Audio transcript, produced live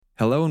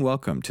Hello and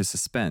welcome to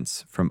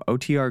Suspense from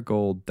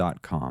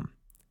OTRGold.com.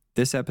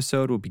 This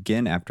episode will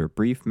begin after a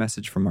brief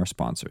message from our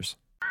sponsors.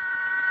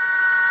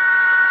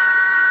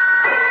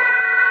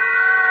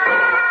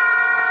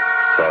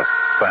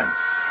 Suspense.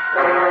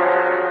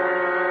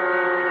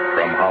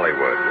 From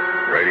Hollywood,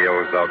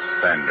 radio's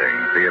outstanding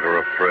theater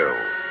of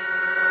thrills,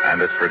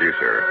 and its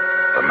producer,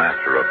 the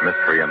master of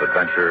mystery and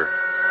adventure,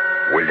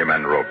 William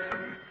N.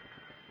 Robson.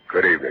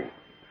 Good evening.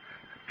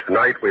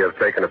 Tonight we have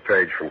taken a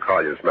page from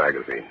Collier's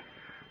magazine.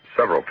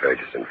 Several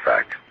pages, in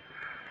fact.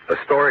 A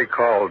story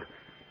called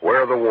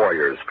Where the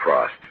Warriors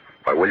Crossed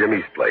by William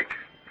Eastlake.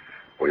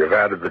 We have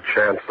added the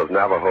chants of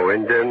Navajo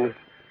Indians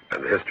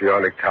and the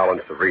histrionic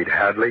talents of Reed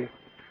Hadley.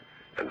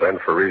 And then,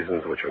 for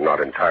reasons which are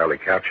not entirely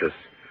captious,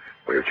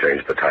 we have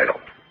changed the title.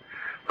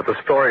 But the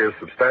story is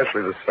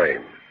substantially the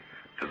same,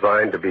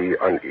 designed to be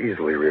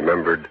uneasily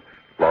remembered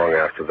long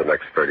after the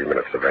next 30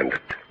 minutes have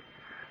ended.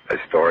 A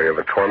story of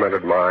a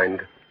tormented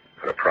mind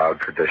and a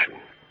proud tradition.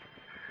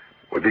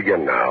 We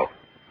begin now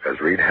as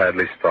Reed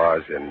Hadley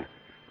stars in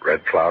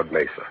Red Cloud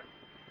Mesa,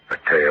 a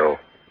tale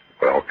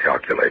well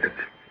calculated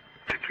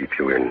to keep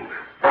you in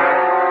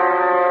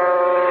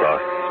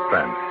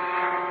suspense.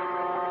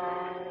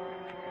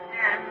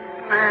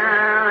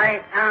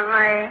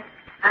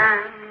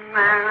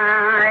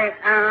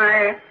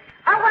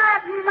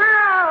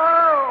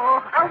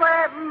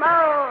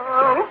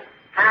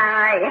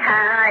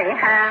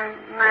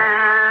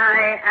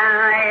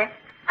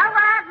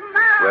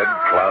 Red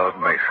Cloud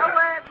Mesa.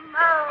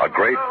 A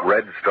great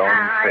red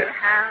stone fist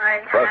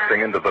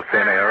thrusting into the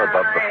thin air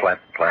above the flat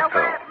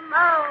plateau.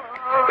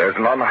 There's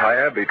none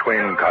higher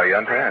between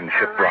Kayenta and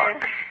Ship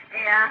Rock.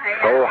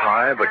 So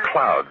high the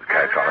clouds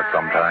catch on it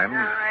sometimes.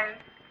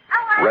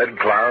 Red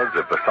clouds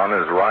if the sun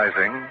is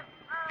rising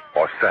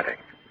or setting.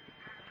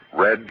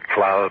 Red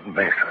Cloud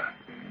Mesa.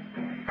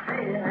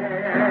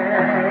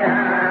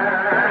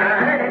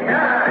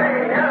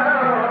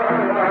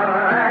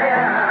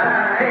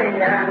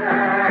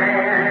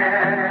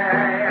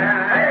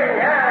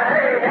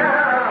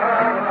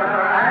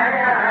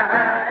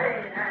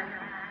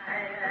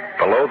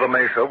 Below the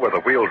mesa where the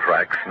wheel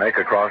tracks snake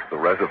across the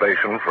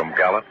reservation from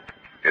Gallup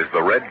is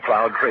the Red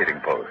Cloud trading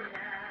post.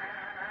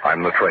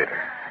 I'm the trader.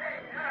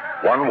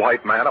 One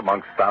white man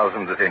amongst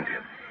thousands of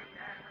Indians.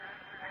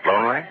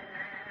 Lonely?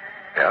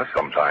 Yeah,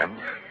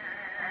 sometimes.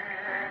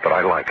 But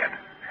I like it.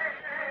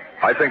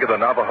 I think of the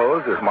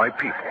Navajos as my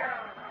people.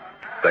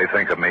 They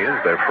think of me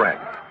as their friend.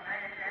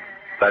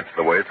 That's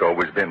the way it's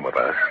always been with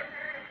us.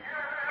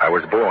 I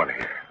was born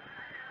here.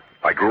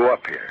 I grew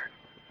up here.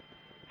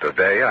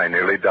 Today, I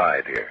nearly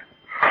died here.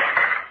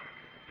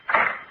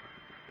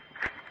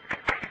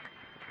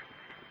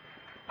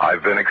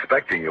 I've been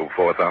expecting you,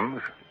 Four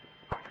Thumbs.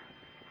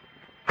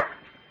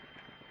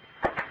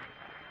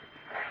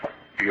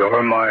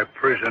 You're my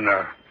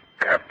prisoner,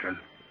 Captain.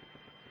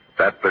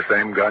 That the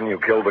same gun you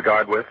killed the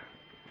guard with?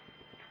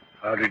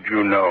 How did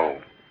you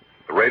know?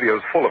 The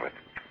radio's full of it.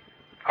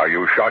 How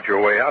you shot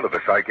your way out of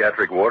the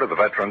psychiatric ward of the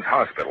Veterans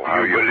Hospital.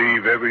 How you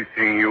believe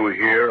everything you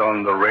hear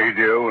on the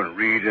radio and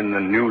read in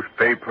the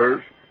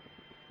newspapers?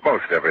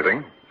 Most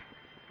everything.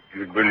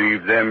 You'd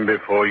believe them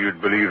before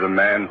you'd believe the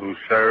man who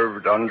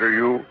served under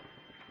you?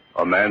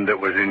 A man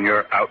that was in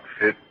your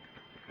outfit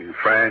in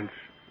France?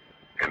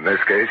 In this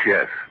case,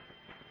 yes.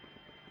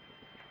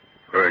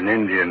 For an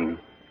Indian,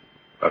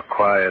 a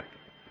quiet,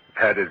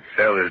 padded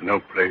cell is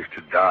no place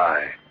to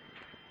die.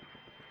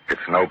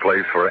 It's no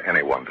place for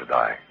anyone to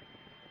die.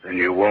 Then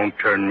you won't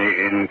turn me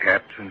in,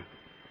 Captain?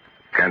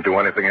 Can't do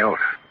anything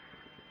else.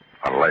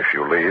 Unless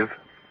you leave.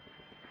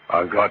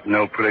 I've got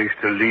no place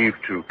to leave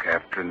to,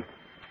 Captain.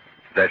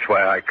 That's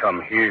why I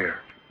come here.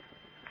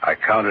 I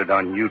counted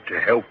on you to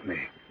help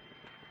me.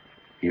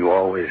 You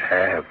always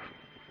have.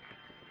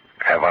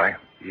 Have I?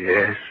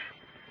 Yes.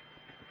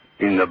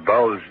 In the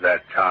Bulge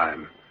that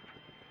time,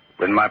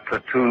 when my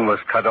platoon was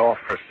cut off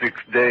for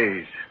 6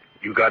 days,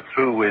 you got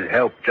through with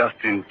help just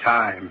in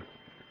time.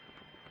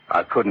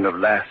 I couldn't have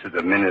lasted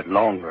a minute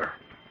longer.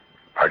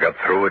 I got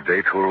through a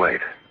day too late.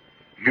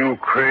 You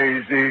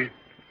crazy?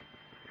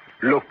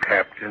 Look,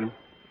 Captain,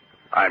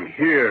 I'm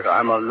here.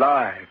 I'm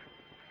alive.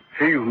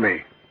 Feel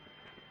me.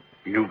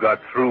 You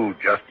got through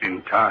just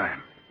in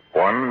time.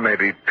 1,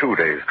 maybe 2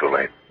 days too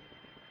late.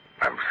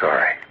 I'm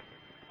sorry.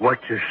 What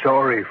you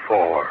sorry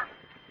for?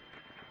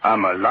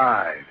 I'm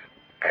alive.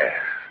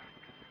 Yes,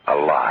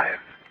 alive.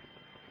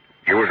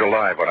 You was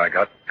alive when I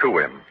got to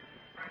him.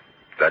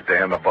 That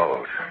day in the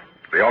Bulge.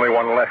 The only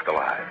one left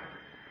alive.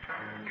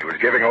 He was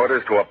giving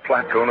orders to a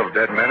platoon of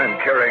dead men and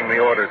carrying the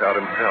orders out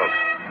himself.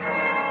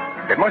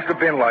 It must have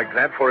been like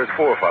that for his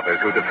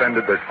forefathers who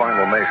defended this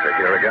final mesa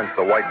here against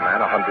the white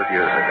man 100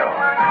 years ago.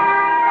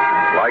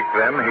 Like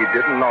them, he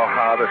didn't know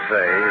how to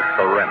say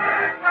surrender.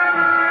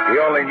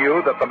 He only knew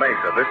that the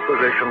mesa, this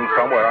position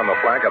somewhere on the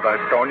flank of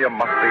Astonia,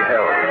 must be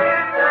held.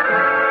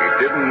 He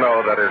didn't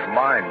know that his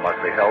mind must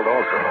be held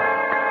also.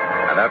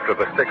 And after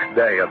the 6th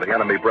day of the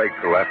enemy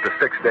breakthrough, after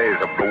 6 days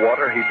of the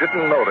water, he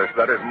didn't notice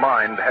that his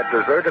mind had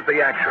deserted the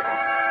action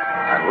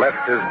and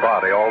left his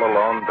body all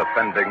alone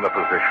defending the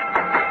position.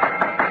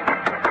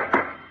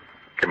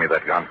 Give me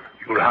that gun.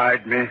 You'll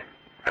hide me?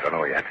 I don't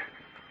know yet.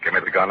 Give me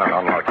the gun and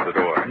unlock the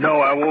door.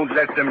 No, I won't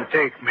let them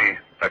take me.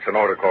 That's an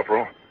order,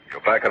 Corporal.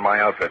 You're back in my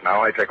outfit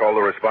now. I take all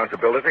the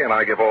responsibility, and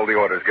I give all the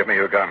orders. Give me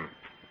your gun.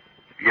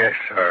 Yes,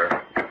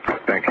 sir.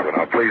 Thank you.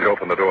 Now, please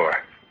open the door.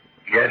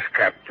 Yes,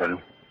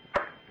 Captain.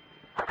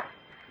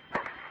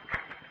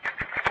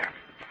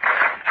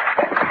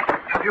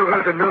 You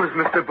heard the news,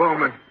 Mr.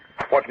 Bowman.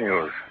 What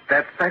news?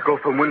 That psycho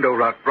from Window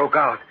Rock broke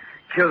out,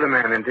 killed a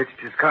man, and ditched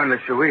his car in the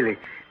Shawili.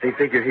 They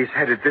figure he's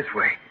headed this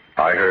way.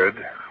 I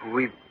heard.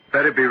 We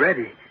better be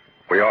ready.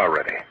 We are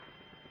ready.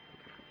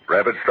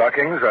 Rabbit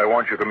Stockings, I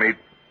want you to meet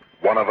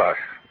one of us.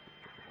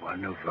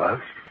 One of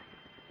us?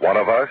 One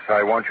of us,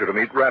 I want you to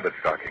meet Rabbit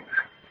Stockings.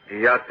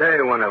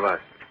 Yate, one of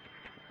us.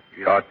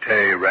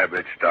 Yate,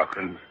 Rabbit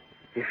Stockings.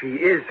 If he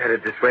is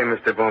headed this way,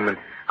 Mr. Bowman,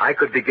 I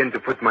could begin to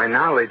put my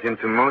knowledge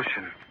into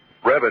motion.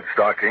 Rabbit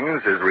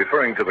Stockings is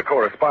referring to the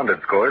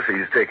correspondence course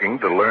he's taking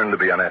to learn to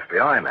be an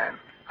FBI man.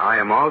 I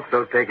am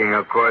also taking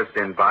a course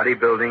in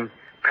bodybuilding,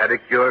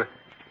 pedicure,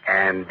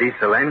 and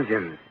diesel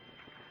engines.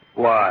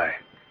 Why?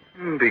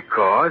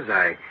 Because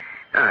I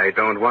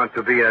don't want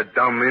to be a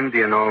dumb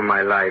Indian all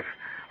my life.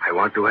 I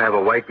want to have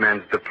a white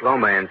man's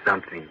diploma in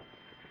something.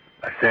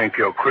 I think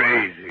you're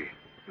crazy.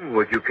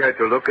 Would you care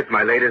to look at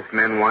my latest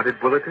Men Wanted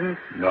bulletins?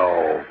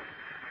 No.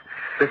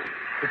 The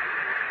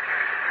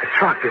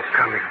truck is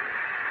coming.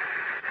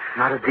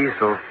 Not a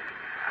diesel.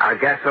 A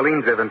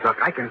gasoline-driven truck.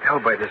 I can tell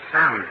by the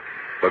sound.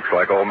 Looks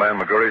like old man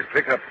McGurry's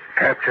pickup.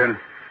 Captain.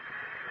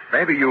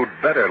 Maybe you'd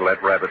better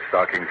let Rabbit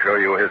Stocking show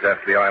you his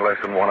FBI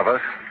lesson, one of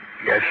us.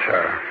 Yes,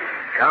 sir.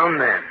 Come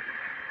then.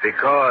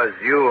 Because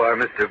you are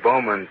Mr.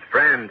 Bowman's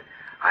friend,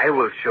 I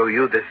will show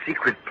you the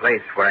secret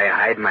place where I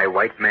hide my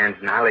white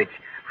man's knowledge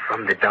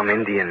from the dumb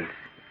Indians.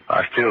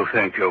 I still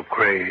think you're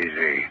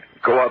crazy.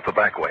 Go out the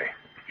back way.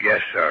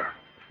 Yes, sir.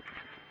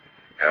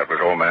 Yeah, it was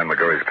old man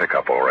McGurry's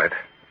pickup, all right.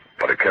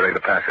 But it carried a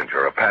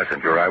passenger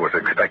I was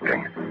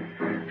expecting.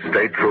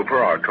 State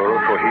Trooper Arturo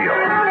Trujillo,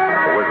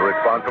 who was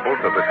responsible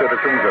to the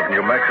citizens of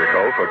New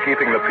Mexico for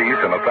keeping the peace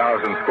in 1,000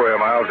 square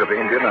miles of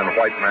Indian and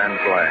white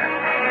man's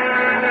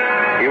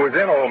land. He was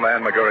in old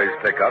man McGurry's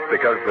pickup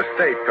because the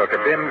state took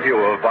a dim view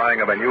of buying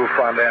him a new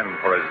front end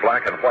for his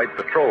black and white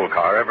patrol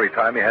car every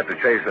time he had to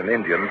chase an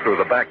Indian through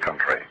the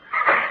backcountry.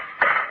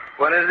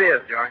 What is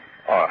this, George?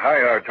 Oh,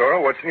 hi,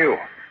 Arturo. What's new?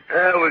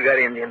 We got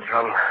Indian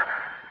trouble.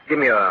 Give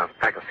me a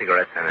pack of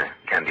cigarettes and a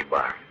candy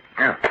bar.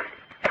 Yeah.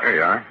 Here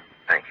you are.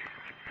 Thanks.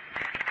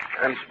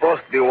 I'm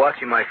supposed to be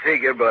watching my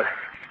figure, but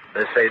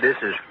they say this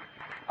is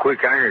quick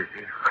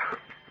energy.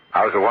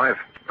 How's the wife?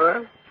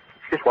 Well,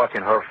 she's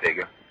watching her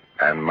figure.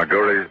 And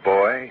McGurry's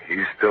boy,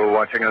 he's still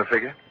watching her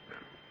figure?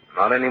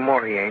 Not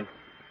anymore, he ain't.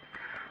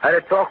 I had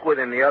a talk with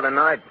him the other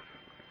night,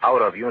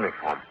 out of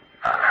uniform.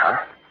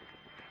 Uh-huh.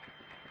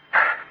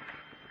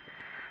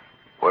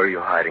 Where are you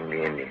hiding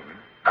the Indian?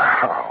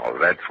 Oh,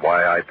 that's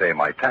why I pay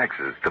my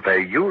taxes, to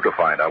pay you to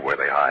find out where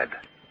they hide.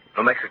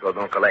 New Mexico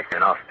don't collect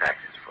enough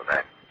taxes for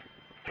that.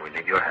 We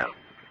need your help.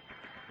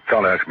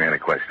 Don't ask me any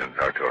questions,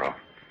 Arturo.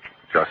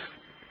 Just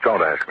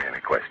don't ask me any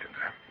questions.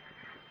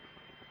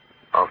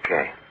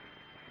 Okay.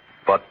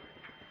 But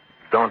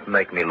don't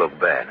make me look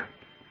bad.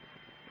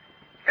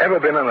 Ever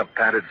been in a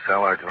padded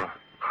cell, Arturo?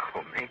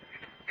 Oh, me?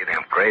 You think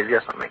I'm crazy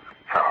or something?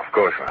 No, of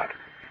course not.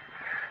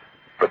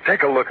 But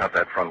take a look out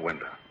that front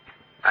window.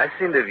 I've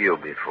seen the view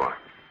before.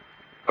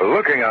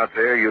 Looking out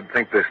there, you'd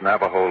think this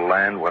Navajo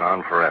land went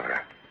on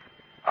forever.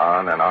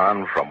 On and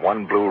on from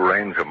one blue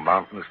range of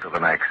mountains to the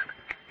next.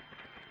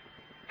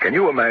 Can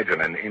you imagine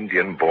an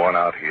Indian born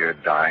out here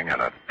dying in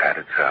a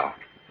padded cell?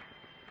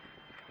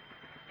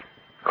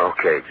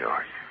 Okay,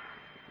 George.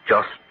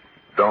 Just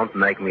don't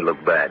make me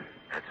look bad.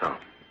 That's all.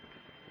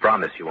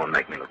 Promise you won't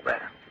make me look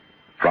bad.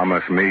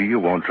 Promise me you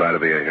won't try to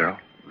be a hero?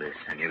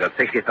 Listen, you got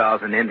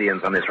 60,000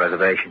 Indians on this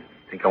reservation.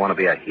 Think I want to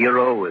be a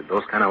hero with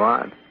those kind of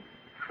odds?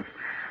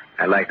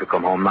 I like to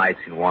come home nights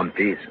in one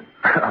piece.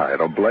 I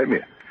don't blame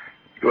you.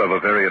 You have a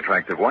very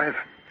attractive wife.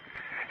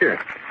 Here,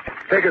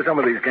 take her some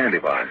of these candy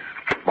bars.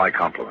 My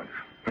compliments.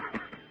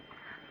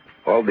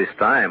 All this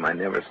time, I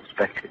never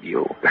suspected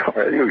you.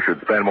 Well, you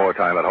should spend more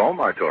time at home,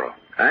 Arturo.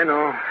 I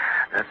know.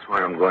 That's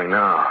where I'm going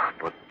now.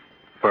 But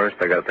first,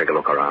 I got to take a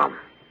look around.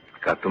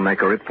 Got to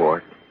make a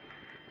report.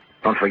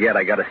 Don't forget,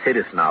 I got a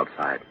citizen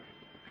outside.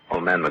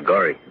 Old man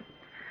McGurry.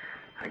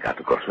 I got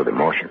to go through the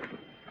motions.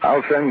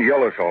 I'll send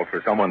Yellow Salt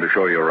for someone to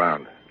show you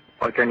around.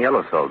 What can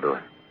Yellow Salt do?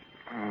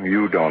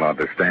 You don't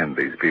understand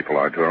these people,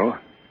 Arturo.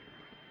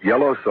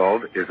 Yellow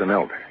Salt is an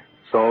elder.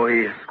 So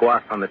he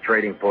squats on the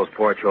trading post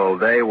porch all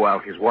day while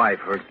his wife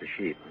herds the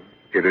sheep.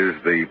 It is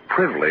the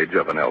privilege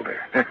of an elder.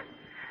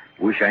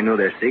 Wish I knew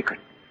their secret.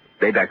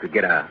 Maybe I could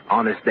get an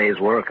honest day's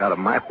work out of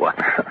my wife.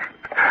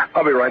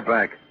 I'll be right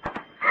back.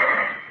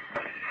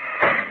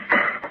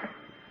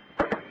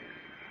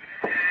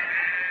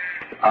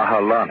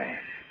 Ahalani.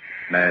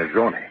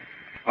 Nazoni.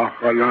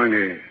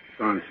 Ahalani,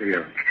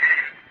 Sancerre.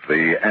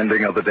 The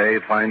ending of the day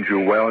finds you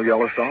well,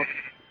 Yellow Salt?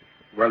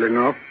 Well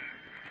enough.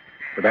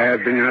 But I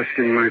have been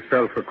asking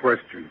myself a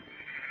question.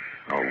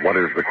 Oh, what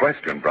is the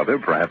question, brother?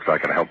 Perhaps I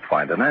can help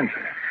find an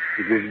answer.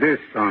 It is this,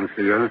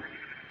 Sancia.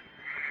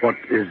 What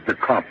is the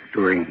cop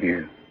doing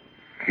here?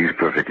 He's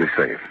perfectly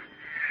safe.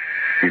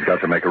 He's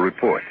got to make a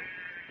report.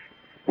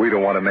 We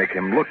don't want to make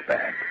him look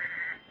bad.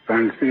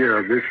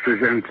 Sancia, this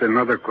presents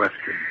another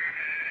question.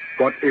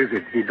 What is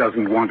it he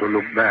doesn't want to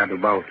look bad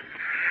about?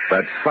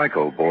 That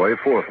psycho boy,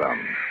 Four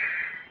Thumbs.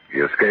 He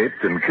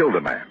escaped and killed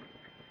a man.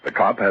 The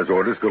cop has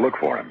orders to look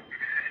for him.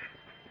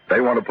 They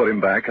want to put him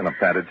back in a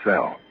padded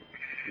cell.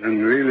 Then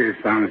really,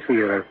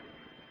 Sancia,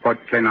 what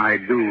can I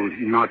do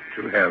not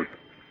to help?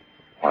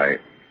 Why,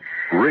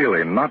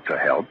 really not to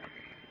help.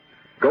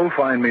 Go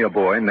find me a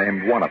boy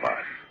named One of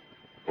Us,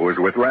 who is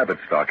with Rabbit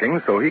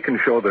Stocking, so he can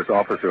show this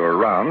officer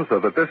around so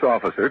that this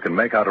officer can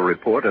make out a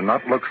report and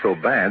not look so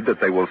bad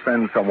that they will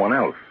send someone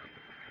else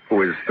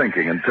who is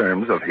thinking in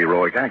terms of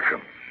heroic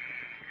action.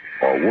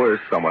 Or worse,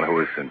 someone who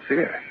is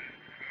sincere.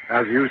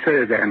 As you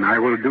say, then, I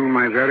will do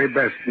my very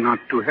best not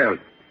to help,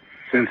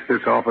 since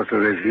this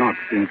officer is not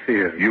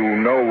sincere. You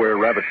know where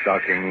Rabbit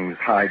Stockings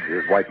hides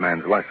his white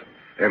man's lessons.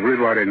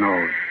 Everybody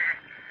knows.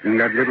 In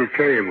that little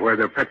cave where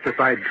the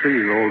petrified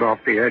tree rolled off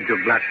the edge of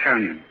Black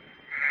Canyon.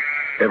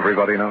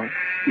 Everybody knows?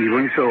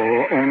 Even so,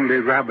 only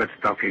Rabbit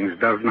Stockings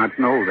does not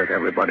know that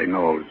everybody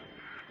knows.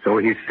 So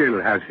he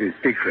still has his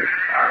secret.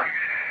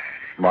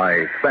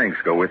 My thanks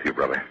go with you,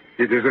 brother.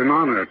 It is an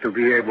honor to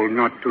be able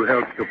not to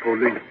help the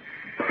police.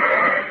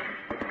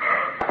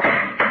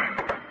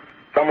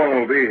 Someone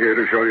will be here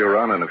to show you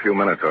around in a few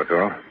minutes,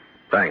 Arturo.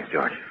 Thanks,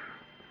 George.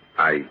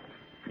 I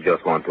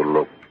just want to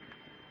look.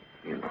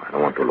 I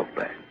don't want to look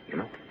bad,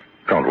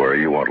 Don't worry,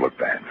 you won't look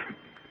bad.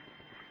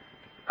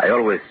 I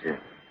always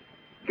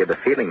get the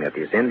feeling that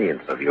these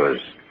Indians of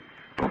yours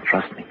don't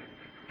trust me.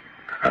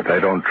 They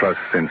don't trust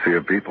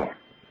sincere people.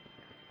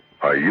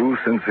 Are you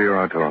sincere,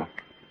 Arturo?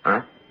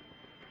 Huh?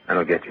 I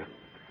don't get you.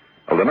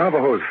 Well, the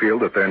Navajos feel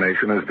that their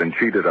nation has been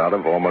cheated out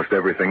of almost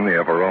everything they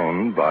ever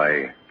owned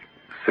by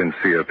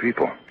sincere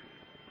people.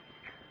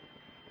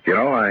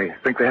 I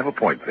think they have a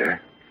point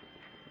there.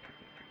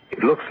 It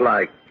looks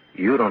like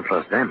you don't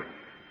trust them.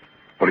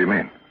 What do you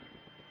mean?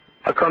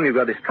 How come you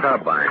got this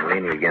carbine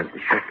leaning against the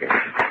showcase?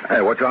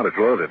 Hey, watch out, it's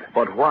loaded.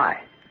 But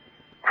why?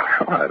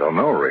 I don't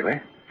know, really.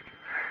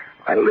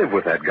 I live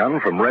with that gun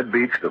from Red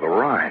Beach to the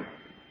Rhine.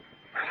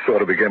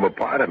 Sort of became a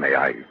part of me.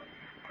 I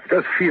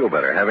just feel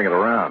better having it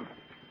around.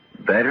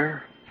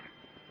 Better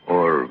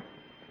or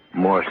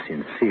more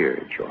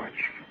sincere,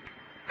 George?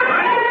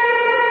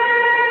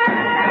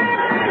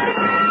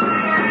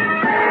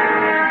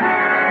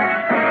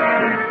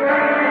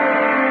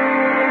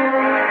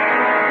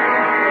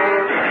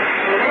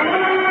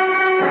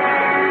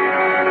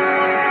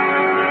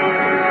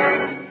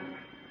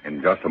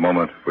 In just a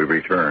moment, we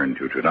return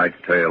to tonight's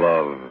tale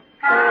of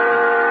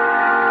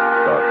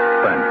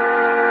Suspense.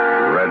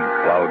 Red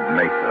Cloud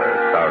Mesa,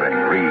 starring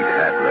Reed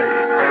Hadley.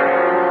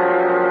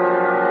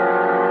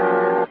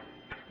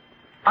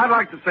 I'd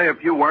like to say a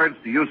few words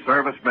to you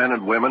servicemen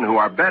and women who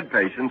are bed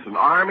patients in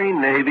Army,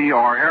 Navy,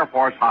 or Air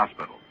Force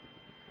hospitals.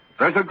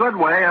 There's a good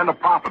way and a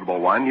profitable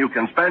one you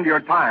can spend your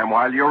time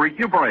while you're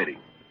recuperating.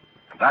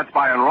 And that's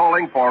by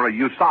enrolling for a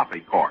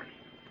USAFI course.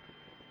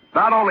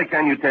 Not only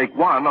can you take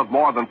one of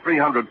more than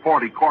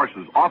 340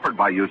 courses offered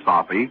by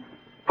USAFI,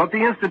 but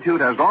the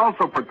Institute has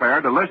also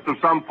prepared a list of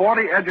some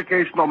 40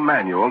 educational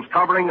manuals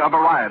covering a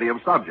variety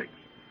of subjects,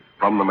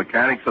 from the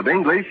mechanics of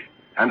English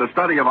and the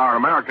study of our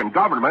American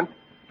government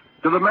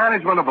to the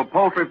management of a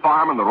poultry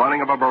farm and the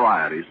running of a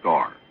variety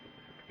store.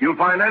 You'll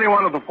find any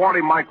one of the 40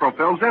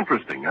 microfilms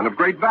interesting and of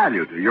great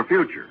value to your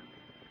future.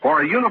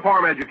 For a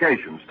uniform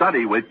education,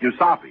 study with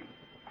USAFI.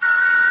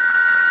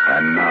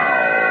 And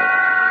now,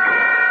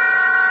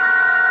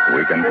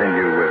 we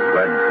continue with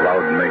Red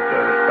Cloud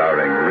Mesa,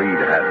 starring Reed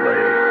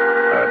Hadley.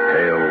 A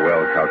tale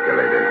well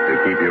calculated to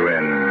keep you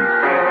in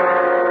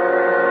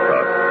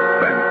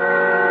suspense.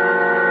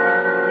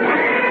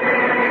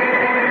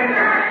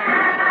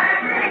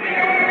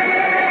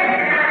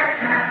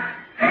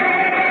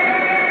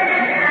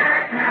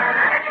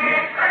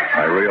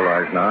 I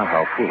realize now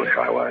how foolish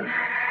I was.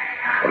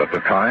 But at the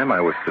time,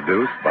 I was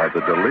seduced by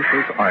the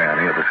delicious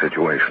irony of the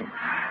situation.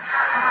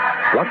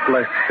 What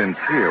less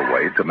sincere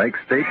way to make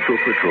State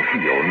Trooper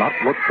Trujillo not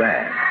look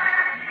bad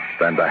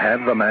than to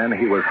have the man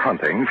he was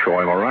hunting show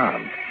him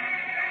around?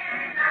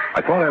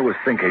 I thought I was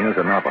thinking as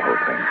a Navajo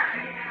thinks.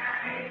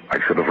 I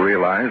should have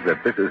realized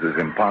that this is as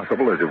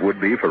impossible as it would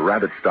be for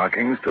Rabbit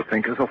Stockings to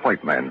think as a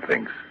white man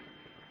thinks.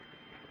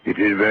 It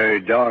is very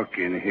dark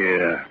in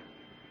here,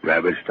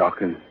 Rabbit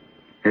Stockings.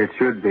 It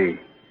should be.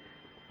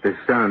 The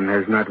sun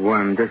has not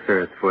warmed this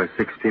earth for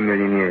 60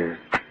 million years.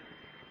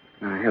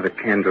 I have a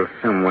candle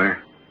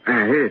somewhere.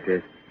 Here it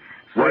is.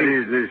 What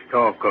is this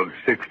talk of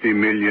 60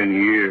 million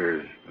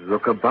years?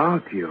 Look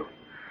about you.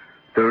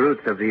 The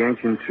roots of the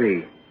ancient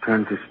tree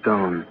turned to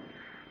stone.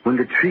 When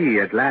the tree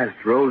at last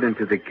rolled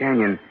into the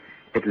canyon,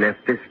 it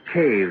left this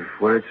cave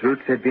where its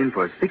roots had been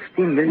for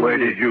 60 million Where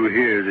years. did you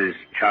hear this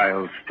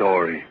child's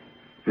story?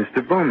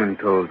 Mr. Bowman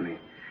told me.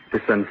 The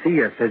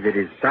Sancia says it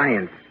is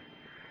science.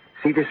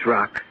 See this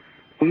rock?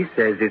 He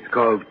says it's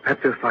called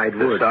petrified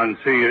The wood.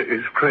 Sansia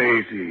is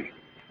crazy.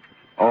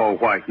 All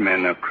white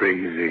men are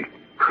crazy.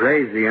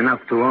 Crazy enough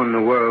to own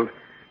the world.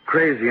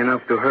 Crazy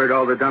enough to herd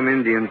all the dumb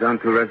Indians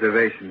onto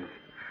reservations.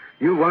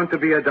 You want to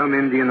be a dumb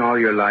Indian all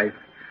your life.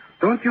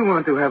 Don't you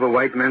want to have a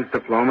white man's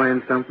diploma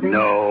in something?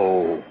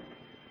 No,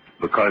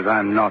 because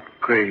I'm not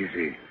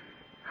crazy.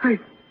 I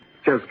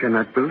just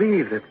cannot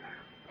believe that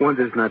one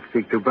does not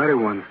seek to better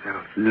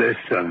oneself.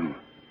 Listen.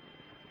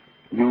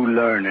 You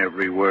learn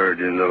every word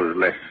in those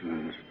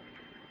lessons.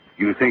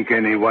 You think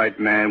any white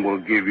man will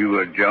give you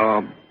a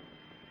job?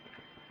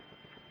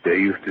 They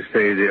used to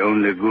say the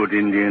only good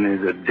Indian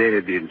is a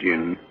dead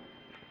Indian.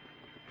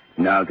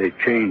 Now they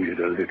change it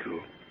a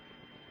little.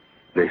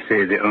 They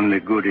say the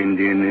only good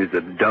Indian is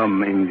a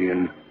dumb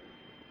Indian,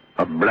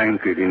 a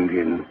blanket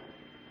Indian.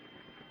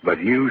 But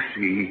you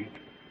see,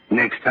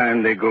 next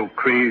time they go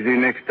crazy,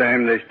 next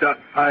time they start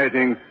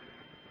fighting,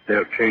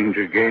 they'll change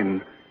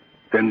again.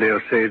 Then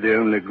they'll say the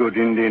only good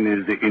Indian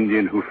is the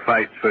Indian who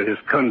fights for his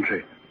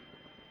country.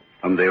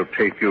 And they'll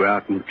take you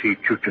out and teach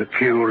you to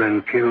kill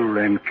and kill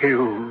and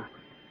kill.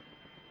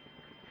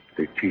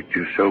 They teach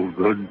you so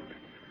good,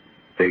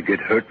 they get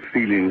hurt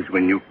feelings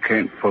when you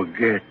can't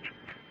forget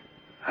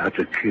how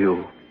to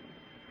kill.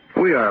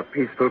 We are a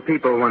peaceful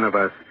people, one of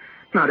us.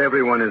 Not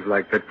everyone is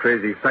like that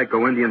crazy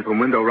psycho Indian from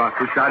Window Rock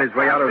who shot his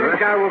way out of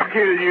the... I will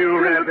kill you,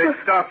 Rabbit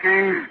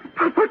Stockings.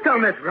 Put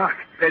down that rock.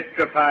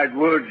 Petrified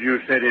wood, you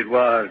said it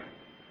was.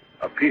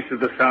 A piece of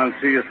the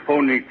Sansia's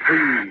phony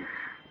tree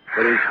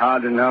that is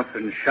hard enough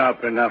and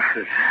sharp enough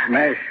to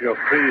smash your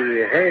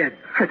crazy head.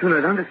 I do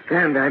not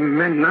understand. I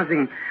meant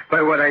nothing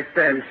by what I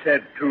said. You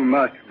said too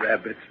much,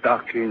 Rabbit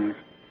Stockings.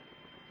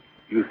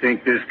 You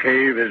think this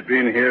cave has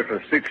been here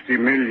for 60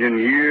 million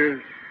years?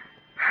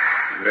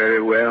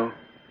 Very well.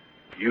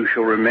 You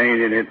shall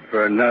remain in it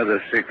for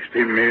another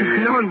 60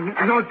 million.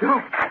 No,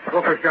 don't.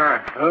 Professor.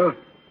 Huh?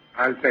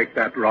 I'll take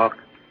that rock.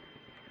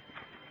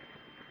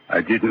 I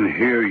didn't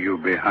hear you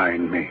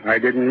behind me. I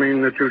didn't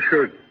mean that you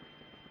should.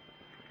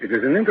 It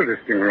is an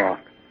interesting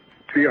rock.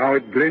 See how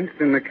it glints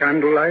in the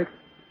candlelight?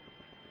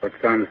 But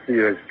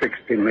Sansia is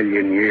 60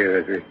 million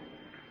years.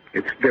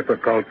 It's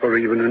difficult for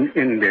even an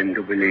Indian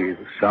to believe.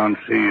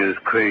 Sansia is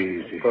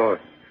crazy. Of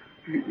course.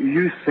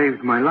 You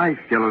saved my life,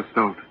 Yellow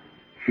Salt.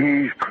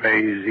 He's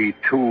crazy,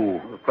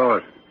 too. Of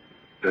course.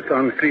 The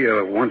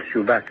Sansia wants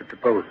you back at the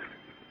post.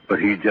 But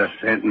he just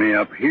sent me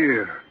up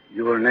here.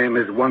 Your name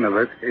is one of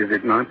us, is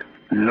it not?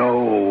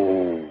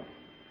 No.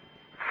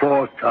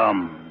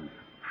 Fortum.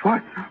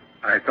 Fortum?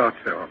 I thought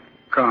so.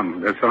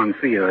 Come, the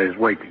Sansia is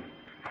waiting.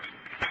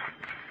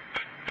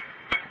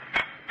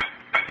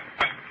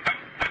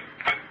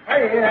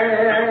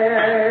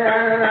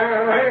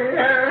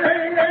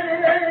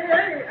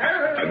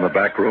 In the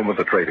back room of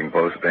the trading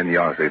post, Ben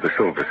Yazzie, the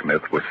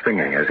silversmith, was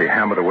singing as he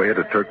hammered away at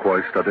a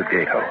turquoise-studded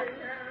gatehoe.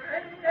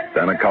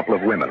 Then a couple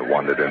of women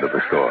wandered into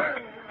the store,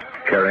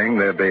 carrying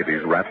their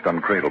babies wrapped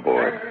on cradle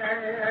boards.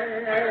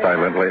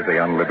 Silently, they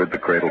unlibbered the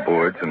cradle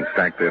boards and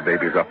stacked their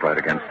babies upright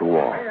against the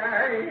wall.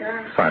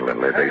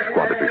 Silently, they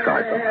squatted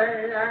beside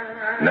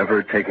them,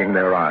 never taking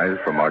their eyes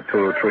from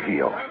Arturo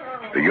Trujillo,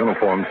 the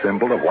uniform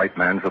symbol of white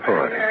man's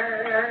authority.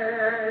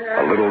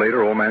 A little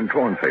later, old man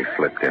Tornface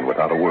slipped in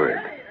without a word,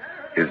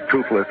 his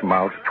toothless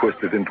mouth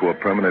twisted into a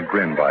permanent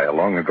grin by a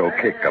long-ago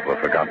kick of a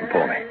forgotten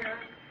pony.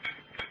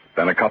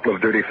 Then a couple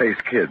of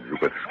dirty-faced kids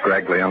with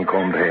scraggly,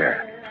 uncombed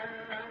hair.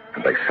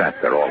 And they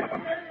sat there, all of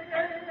them,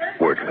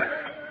 wordless.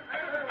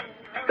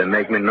 They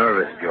make me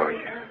nervous,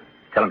 George.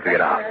 Tell them to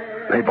get out.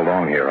 They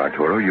belong here,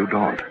 Arturo. You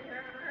don't.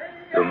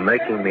 You're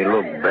making me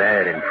look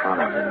bad in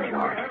front of them,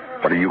 George.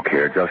 What do you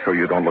care, just so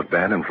you don't look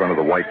bad in front of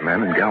the white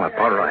men and Gallup?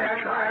 All right,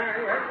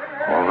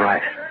 George. All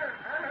right.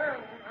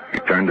 He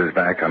turned his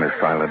back on his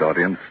silent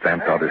audience,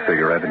 stamped out his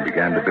cigarette, and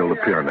began to build a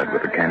pyramid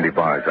with the candy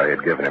bars I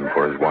had given him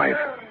for his wife.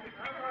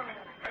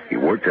 He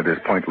worked at his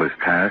pointless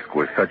task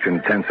with such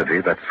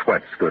intensity that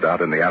sweat stood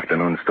out in the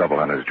afternoon stubble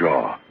on his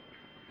jaw.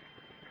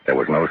 There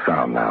was no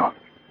sound now.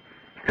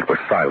 It was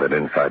silent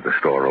inside the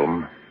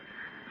storeroom,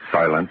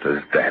 silent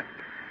as death.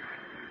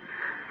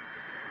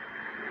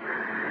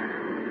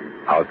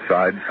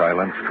 Outside,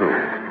 silence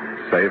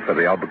too, save for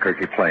the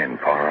Albuquerque plain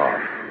far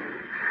off.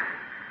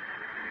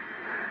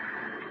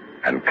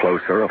 And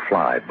closer, a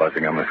fly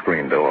buzzing on the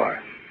screen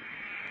door.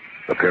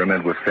 The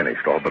pyramid was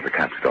finished, all but the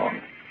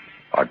capstone.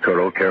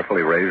 Arturo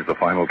carefully raised the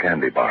final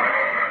candy bar.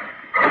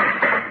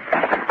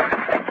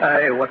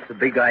 Hey, what's the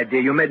big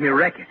idea? You made me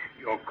wreck it.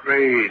 You're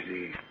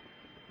crazy.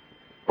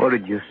 What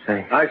did you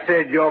say? I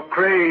said you're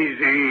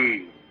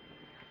crazy.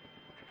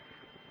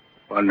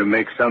 Want to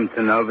make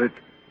something of it?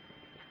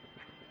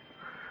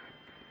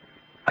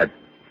 I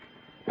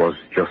was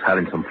just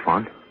having some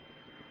fun.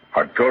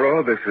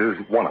 Arturo, this is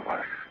one of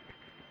us.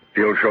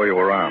 He'll show you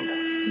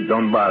around.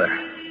 Don't bother.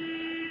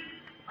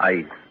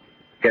 I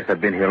guess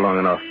I've been here long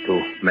enough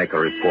to make a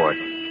report.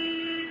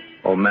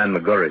 Old man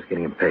McGurry is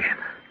getting impatient.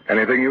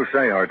 Anything you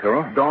say,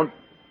 Arturo. Don't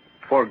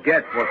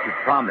forget what you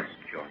promised,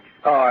 George.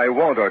 Oh, I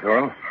won't,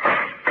 Arturo.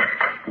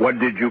 What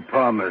did you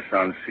promise,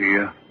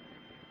 Sansia?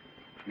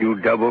 You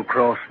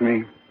double-crossed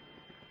me?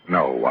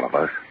 No, one of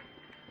us.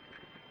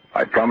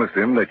 I promised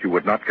him that you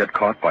would not get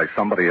caught by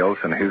somebody else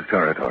in his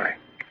territory.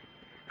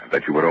 And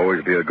that you would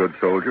always be a good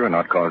soldier and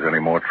not cause any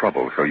more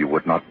trouble so you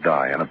would not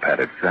die in a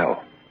padded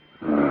cell.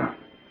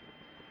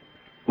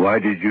 Why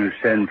did you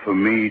send for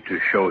me to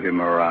show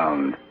him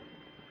around?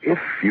 If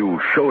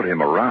you showed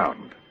him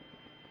around,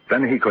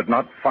 then he could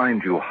not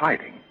find you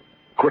hiding,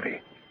 could he?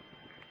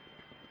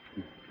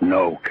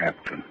 No,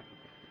 Captain.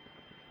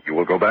 You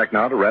will go back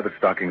now to Rabbit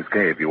Stocking's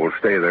cave. You will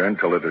stay there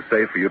until it is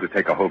safe for you to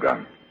take a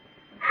hogun.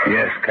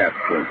 Yes,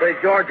 Captain. Say,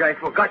 George, I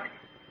forgot.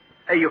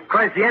 Hey, you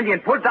crazy Indian,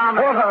 put down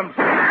the...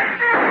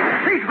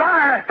 Cease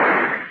fire!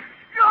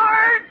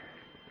 George!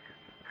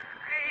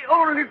 He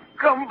only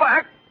come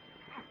back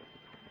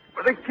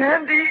for the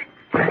candy.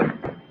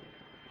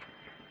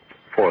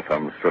 Four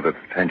Thumbs stood at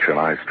attention,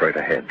 eyes straight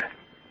ahead.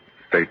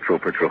 State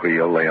Trooper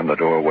Trujillo lay in the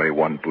doorway,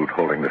 one boot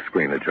holding the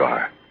screen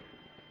ajar.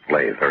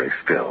 Lay very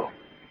still.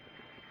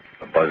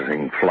 The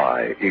buzzing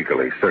fly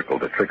eagerly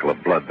circled a trickle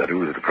of blood that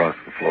oozed across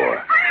the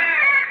floor.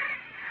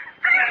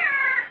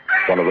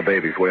 One of the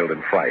babies wailed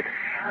in fright,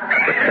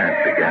 and the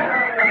chant began.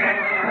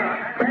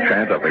 The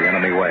chant of the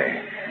enemy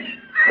way.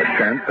 The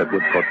chant that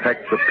would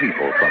protect the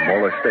people from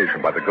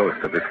molestation by the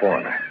ghost of this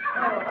foreigner.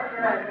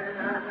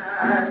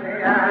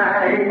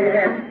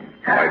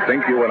 I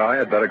think you and I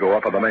had better go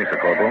up on the mesa,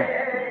 Corporal.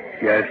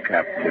 Yes,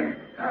 Captain.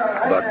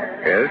 But...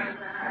 Yes?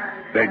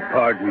 Beg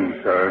pardon,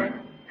 sir,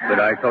 but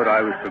I thought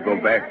I was to go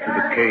back to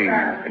the cave.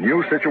 A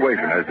new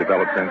situation has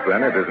developed since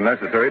then. It is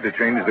necessary to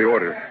change the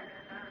orders.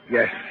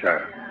 Yes,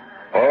 sir.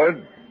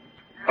 Forward.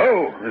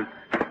 Ho!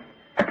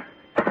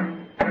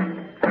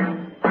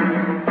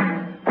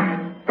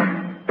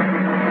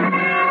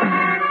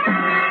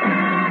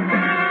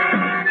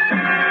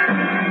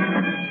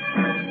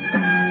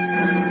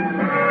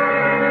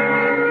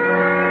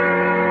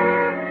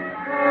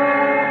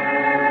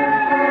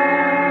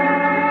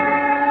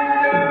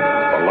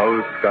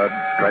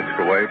 Stretched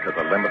away to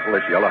the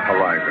limitless yellow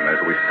horizon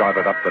as we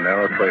started up the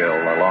narrow trail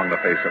along the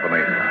face of the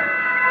mesa.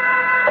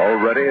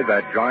 Already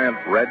that giant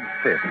red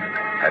fist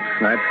had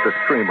snatched a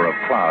streamer of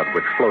cloud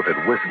which floated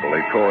wistfully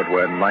toward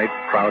where night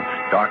crouched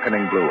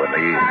darkening blue in the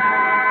east.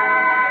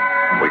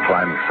 We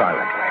climbed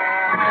silently,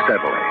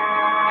 steadily,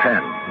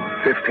 10,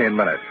 15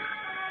 minutes,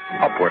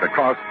 upward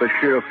across the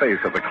sheer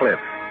face of the cliff.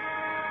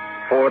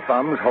 Four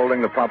Thumbs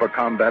holding the proper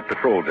combat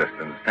patrol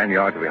distance 10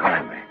 yards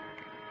behind me.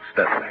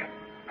 Steadily,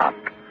 up.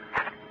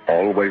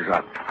 Always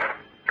up,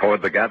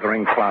 toward the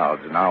gathering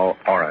clouds, now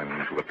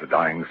orange with the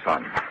dying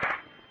sun.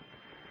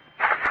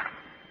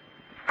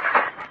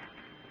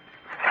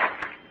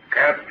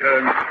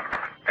 Captain.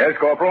 Yes,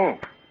 Corporal?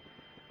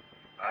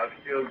 I've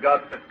still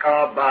got the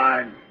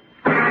carbine.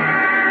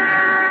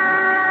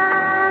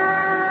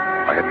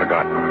 I had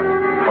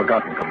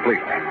forgotten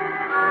completely.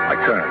 I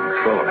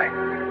turned slowly,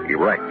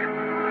 erect,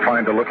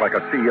 trying to look like a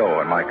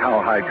CO in my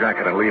cowhide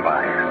jacket and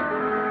Levi's.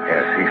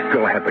 Yes, he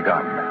still had the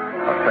gun.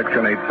 A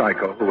Section 8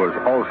 psycho who was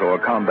also a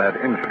combat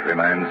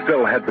infantryman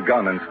still had the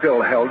gun and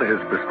still held his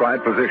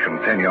prescribed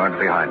position 10 yards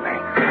behind me.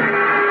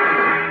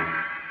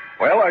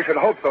 Well, I should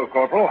hope so,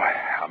 Corporal.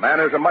 A man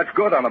isn't much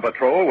good on a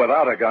patrol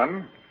without a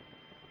gun.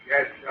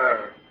 Yes,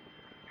 sir.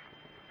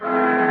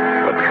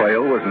 The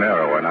trail was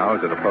narrower now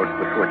as it approached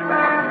the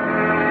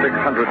switchback.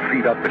 600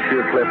 feet up the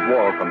sheer cliff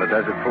wall from the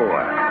desert floor.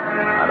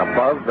 And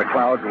above, the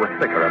clouds were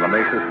thicker in the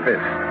mesa's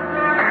fist.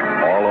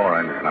 All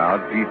orange now,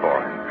 deep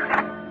orange.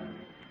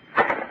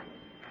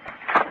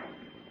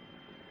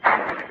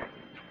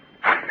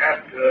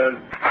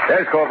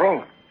 Yes,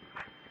 Corporal?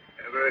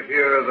 Ever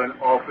hear of an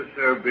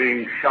officer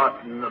being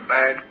shot in the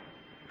back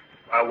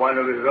by one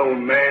of his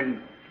own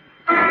men?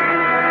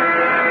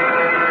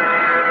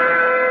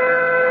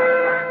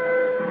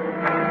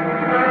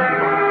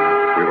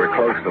 We were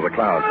close to the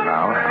clouds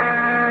now.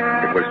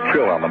 It was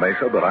chill on the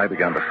mesa, but I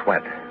began to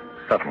sweat,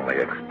 suddenly,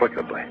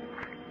 explicably.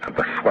 And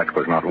the sweat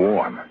was not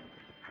warm.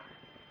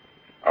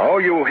 Oh,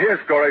 you hear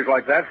stories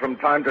like that from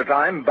time to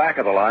time, back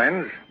of the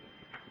lines.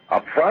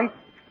 Up front?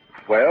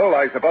 Well,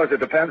 I suppose it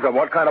depends on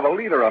what kind of a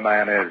leader a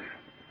man is.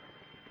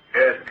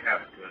 Yes,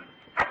 Captain.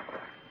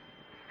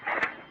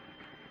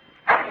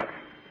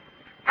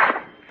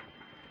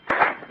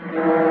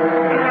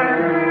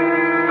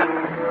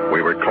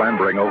 We were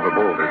clambering over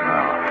boulders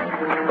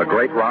now. The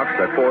great rocks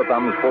that Four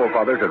Thumbs'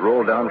 forefathers had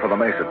rolled down from the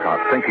mesa top,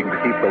 thinking to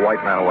keep the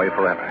white man away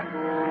forever.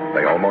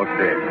 They almost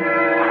did.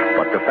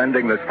 But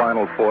defending this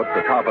final fort,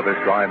 the top of this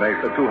dry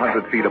mesa,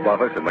 200 feet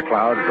above us in the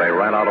clouds, they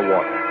ran out of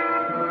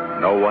water.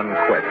 No one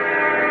quit.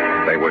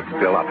 They were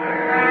still up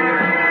there.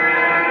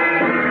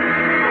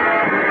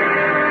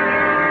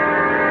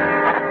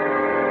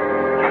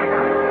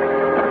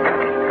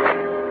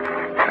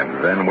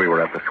 And then we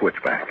were at the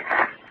switchback.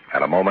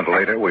 And a moment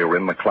later, we were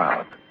in the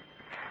cloud.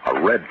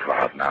 A red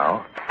cloud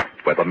now,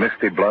 where the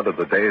misty blood of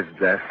the day's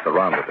death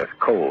surrounded us,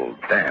 cold,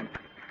 damp.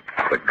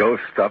 The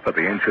ghost stuff of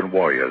the ancient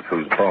warriors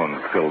whose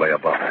bones still lay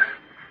above us.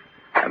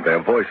 And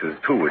their voices,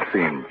 too, it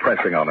seemed,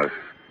 pressing on us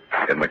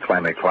in the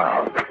clammy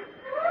cloud.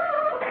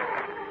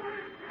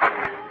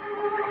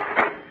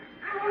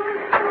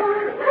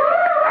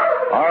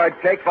 All right,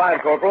 take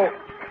 5, Corporal.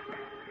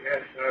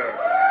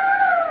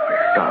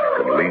 stopped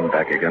and leaned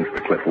back against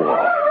the cliff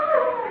wall.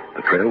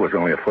 The trail was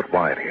only a foot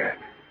wide here,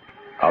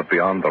 out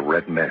beyond the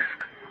red mist.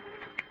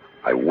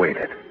 I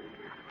waited,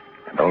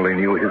 and only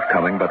knew his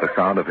coming by the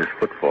sound of his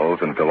footfalls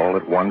until all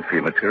at once he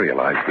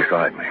materialized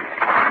beside me.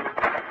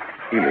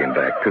 He leaned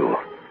back, too,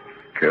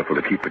 careful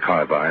to keep the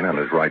carbine on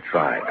his right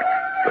side,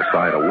 the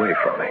side away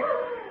from me.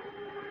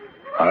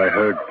 I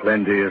heard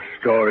plenty of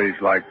stories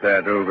like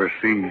that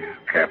overseas,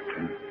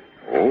 Captain.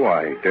 Oh,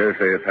 I dare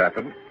say it's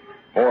happened.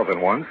 More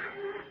than once.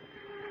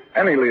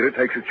 Any leader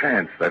takes a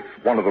chance. That's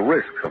one of the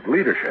risks of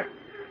leadership.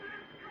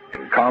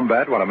 In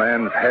combat, when a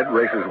man's head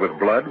races with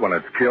blood, when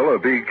it's kill or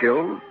be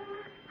killed,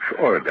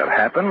 sure, it could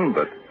happen,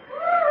 but...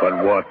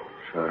 But what,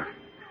 sir?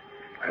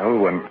 Well,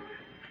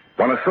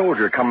 when a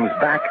soldier comes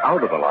back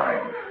out of the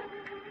lines,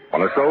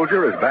 when a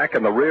soldier is back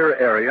in the rear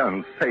area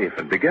and safe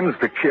and begins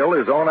to kill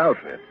his own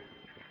outfit,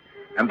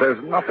 and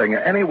there's nothing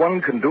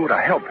anyone can do to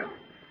help him.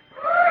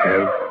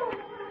 Help?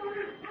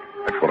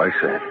 That's what I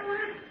said.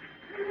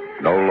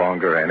 No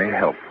longer any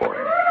help for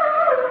him.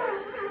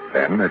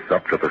 Then it's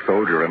up to the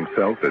soldier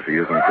himself, if he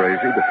isn't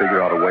crazy, to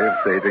figure out a way of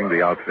saving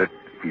the outfit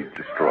he's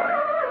destroying.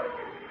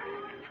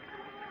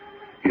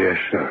 Yes,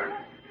 sir.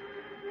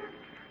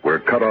 We're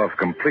cut off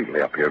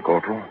completely up here,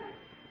 Corporal.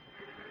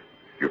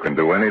 You can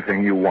do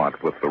anything you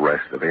want with the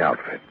rest of the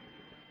outfit.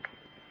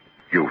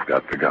 You've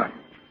got the gun.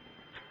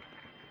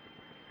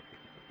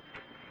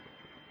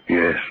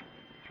 Yes,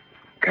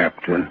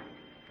 Captain.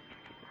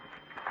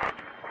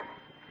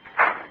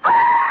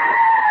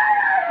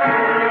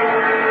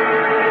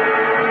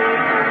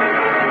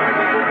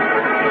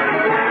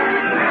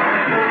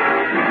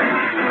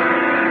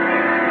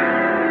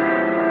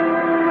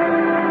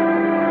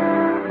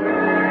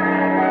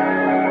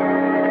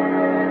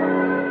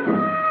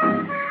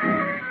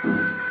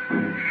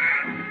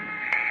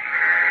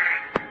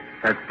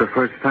 That's the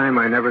first time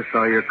I never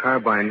saw your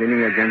carbine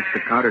leaning against the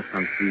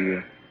countersunk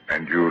here.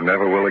 And you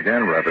never will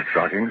again, Rabbit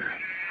Stockings.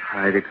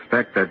 I'd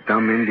expect that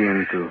dumb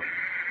Indian to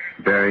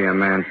bury a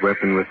man's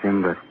weapon with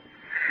him, but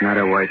not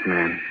a white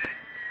man.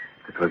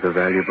 It was a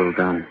valuable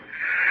gun.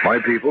 My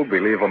people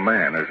believe a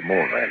man is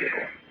more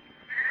valuable.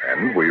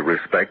 And we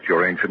respect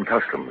your ancient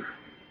customs.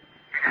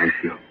 Thank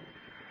you.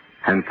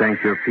 And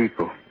thank your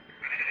people.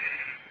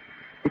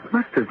 It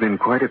must have been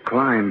quite a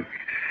climb,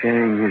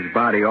 carrying his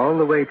body all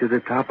the way to the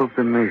top of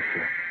the mesa.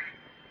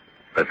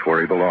 That's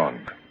where he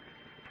belonged.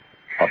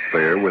 Up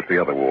there with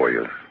the other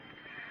warriors.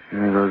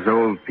 Those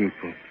old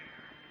people,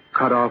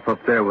 cut off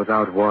up there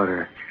without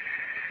water.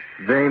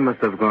 They must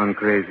have gone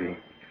crazy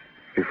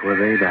before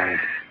they died.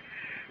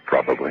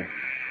 Probably.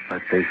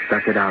 But they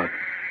stuck it out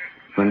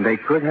when they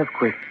could have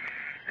quit.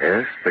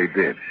 Yes, they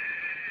did.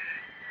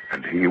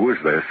 And he was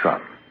their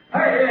son.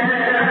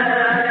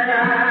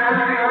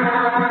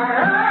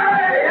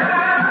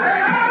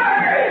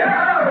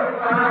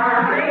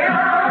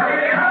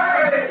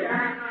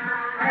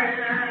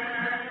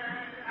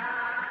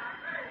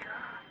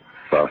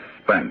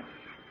 Suspense.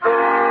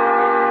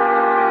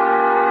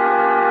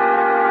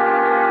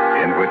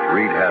 In which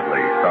Reed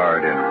Hadley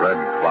starred in Red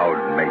Cloud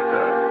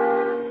Mesa.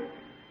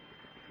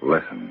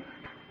 Listen.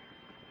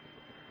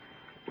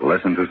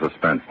 Listen to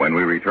suspense when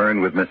we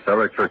return with Miss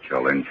Sarah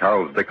Churchill in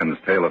Charles Dickens'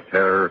 tale of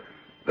terror,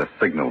 The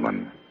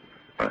Signalman.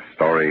 A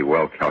story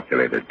well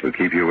calculated to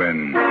keep you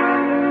in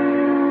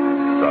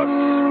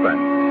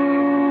suspense.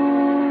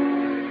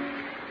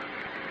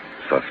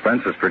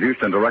 Suspense is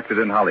produced and directed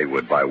in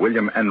Hollywood by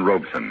William N.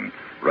 Robeson.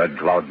 Red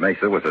Cloud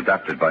Mesa was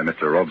adapted by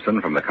Mr.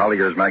 Robeson from the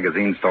Collier's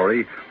Magazine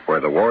story,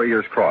 Where the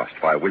Warriors Crossed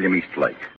by William Eastlake.